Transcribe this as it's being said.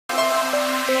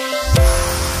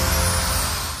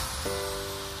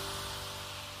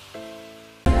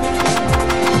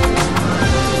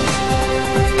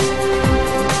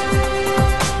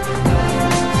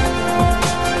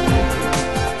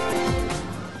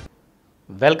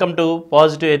Welcome to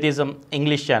Positive Atheism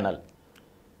English channel.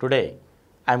 Today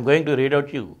I am going to read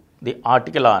out you the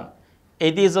article on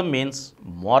Atheism means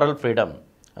moral freedom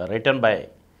written by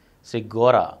Sri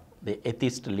Gora, the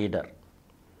atheist leader.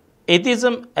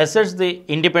 Atheism asserts the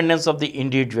independence of the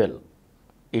individual.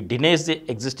 It denies the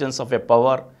existence of a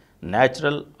power,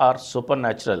 natural or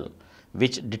supernatural,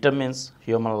 which determines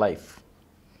human life.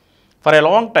 For a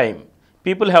long time,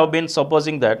 people have been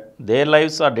supposing that their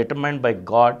lives are determined by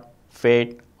God,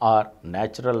 fate, or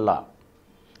natural law.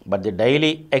 But the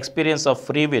daily experience of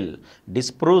free will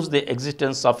disproves the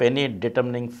existence of any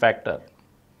determining factor.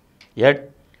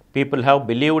 Yet, people have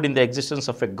believed in the existence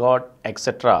of a God,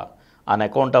 etc., on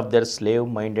account of their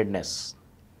slave-mindedness.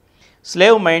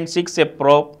 Slave mind seeks a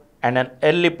prop, and an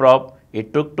early prop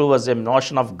it took towards a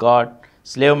notion of God.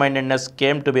 Slave-mindedness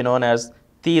came to be known as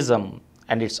theism,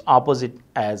 and its opposite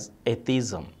as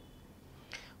atheism.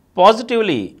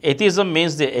 Positively, atheism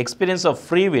means the experience of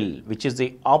free will, which is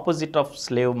the opposite of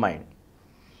slave mind.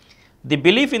 The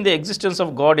belief in the existence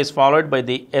of God is followed by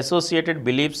the associated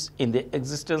beliefs in the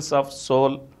existence of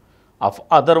soul, of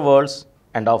other worlds,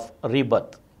 and of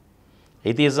rebirth.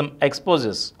 Atheism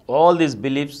exposes all these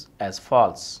beliefs as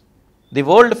false. The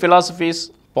world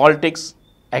philosophies, politics,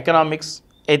 economics,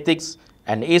 ethics,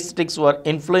 and aesthetics were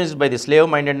influenced by the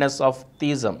slave-mindedness of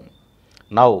theism.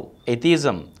 Now,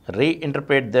 atheism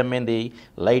reinterprets them in the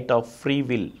light of free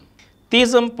will.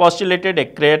 Theism postulated a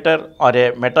creator or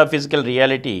a metaphysical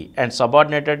reality and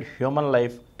subordinated human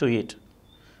life to it.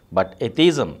 But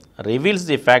atheism reveals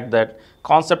the fact that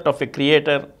concept of a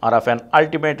creator or of an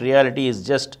ultimate reality is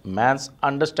just man's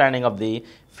understanding of the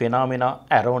phenomena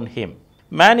around him.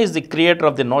 Man is the creator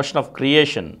of the notion of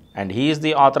creation, and he is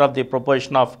the author of the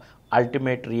proposition of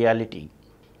ultimate reality.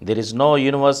 There is no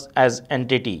universe as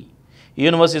entity.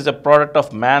 Universe is a product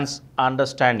of man's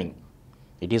understanding.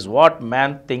 It is what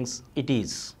man thinks it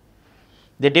is.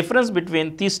 The difference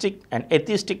between theistic and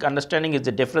atheistic understanding is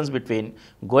the difference between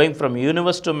going from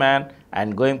universe to man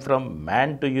and going from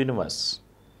man to universe.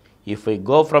 If we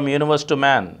go from universe to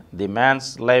man, the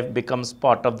man's life becomes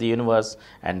part of the universe,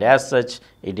 and as such,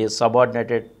 it is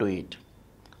subordinated to it.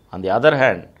 On the other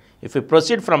hand, if we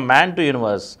proceed from man to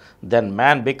universe, then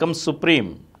man becomes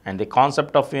supreme, and the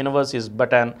concept of universe is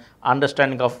but an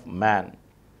understanding of man.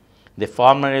 The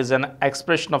former is an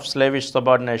expression of slavish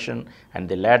subordination, and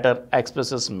the latter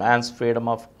expresses man's freedom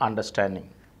of understanding.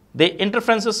 The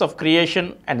interferences of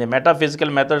creation and the metaphysical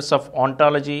methods of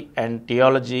ontology and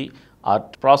theology are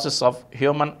process of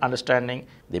human understanding.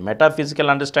 The metaphysical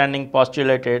understanding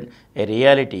postulated a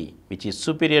reality which is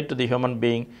superior to the human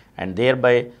being and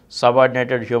thereby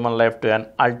subordinated human life to an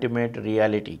ultimate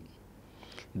reality.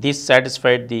 This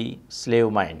satisfied the slave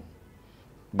mind.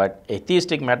 But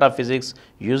atheistic metaphysics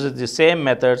uses the same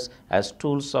methods as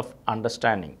tools of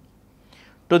understanding.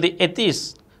 To the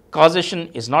atheist, causation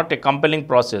is not a compelling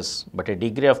process but a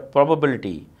degree of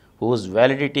probability whose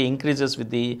validity increases with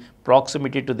the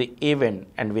proximity to the event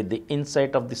and with the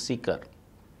insight of the seeker.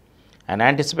 An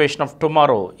anticipation of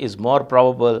tomorrow is more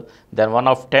probable than one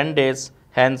of 10 days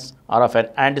hence or of an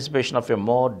anticipation of a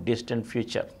more distant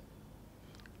future.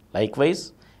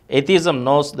 Likewise, atheism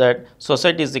knows that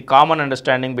society is the common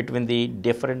understanding between the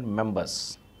different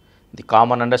members. The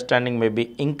common understanding may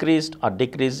be increased or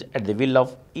decreased at the will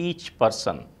of each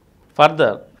person.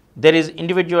 Further, there is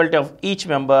individuality of each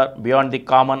member beyond the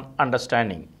common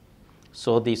understanding.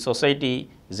 So, the society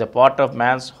is a part of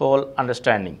man's whole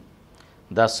understanding.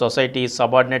 Thus, society is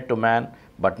subordinate to man,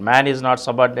 but man is not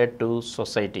subordinate to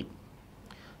society.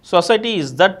 Society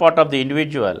is that part of the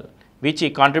individual which he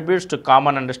contributes to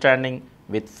common understanding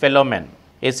with fellow men.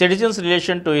 A citizen's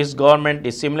relation to his government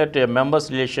is similar to a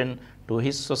member's relation to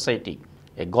his society.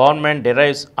 A government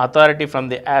derives authority from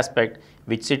the aspect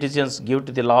which citizens give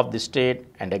to the law of the state,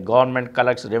 and a government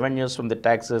collects revenues from the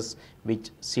taxes which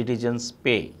citizens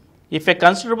pay. If a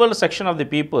considerable section of the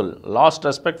people lost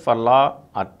respect for law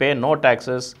or pay no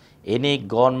taxes, any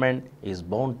government is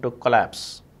bound to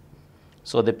collapse.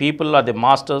 So the people are the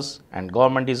masters and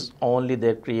government is only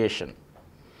their creation.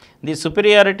 The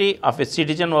superiority of a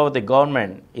citizen over the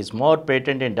government is more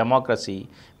patent in democracy,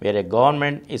 where a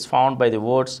government is found by the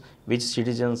votes which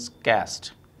citizens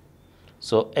cast.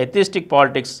 So, atheistic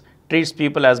politics treats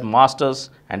people as masters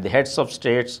and the heads of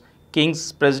states,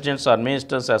 kings, presidents, or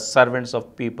ministers as servants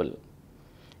of people.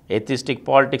 Atheistic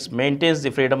politics maintains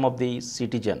the freedom of the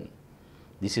citizen.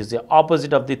 This is the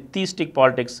opposite of the theistic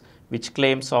politics, which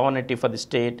claims sovereignty for the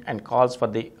state and calls for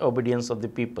the obedience of the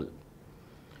people.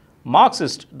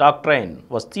 Marxist doctrine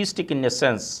was theistic in a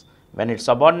sense when it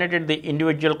subordinated the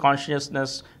individual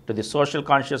consciousness to the social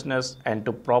consciousness and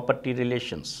to property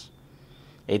relations.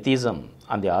 Atheism,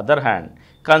 on the other hand,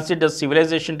 considers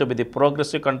civilization to be the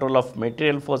progressive control of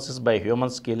material forces by human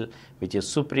skill, which is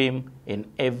supreme in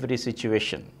every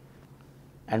situation.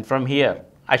 And from here,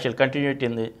 I shall continue it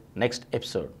in the next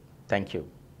episode. Thank you.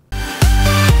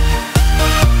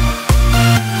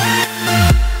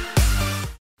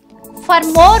 For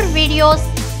more videos,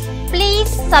 please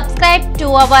subscribe to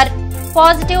our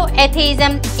Positive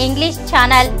Atheism English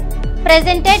channel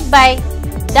presented by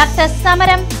Dr.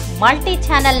 Samaram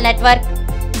Multi-Channel Network,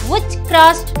 which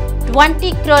crossed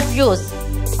 20 crore views.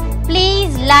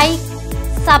 Please like,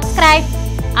 subscribe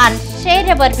and share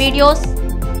our videos,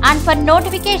 and for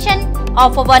notification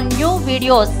of our new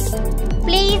videos,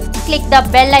 please click the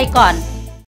bell icon.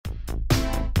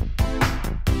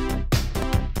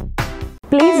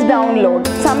 Please download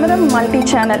Samaram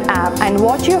Multi-Channel app and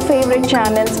watch your favorite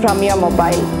channels from your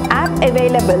mobile. App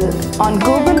available on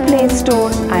Google Play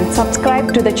Store and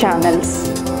subscribe to the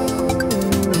channels.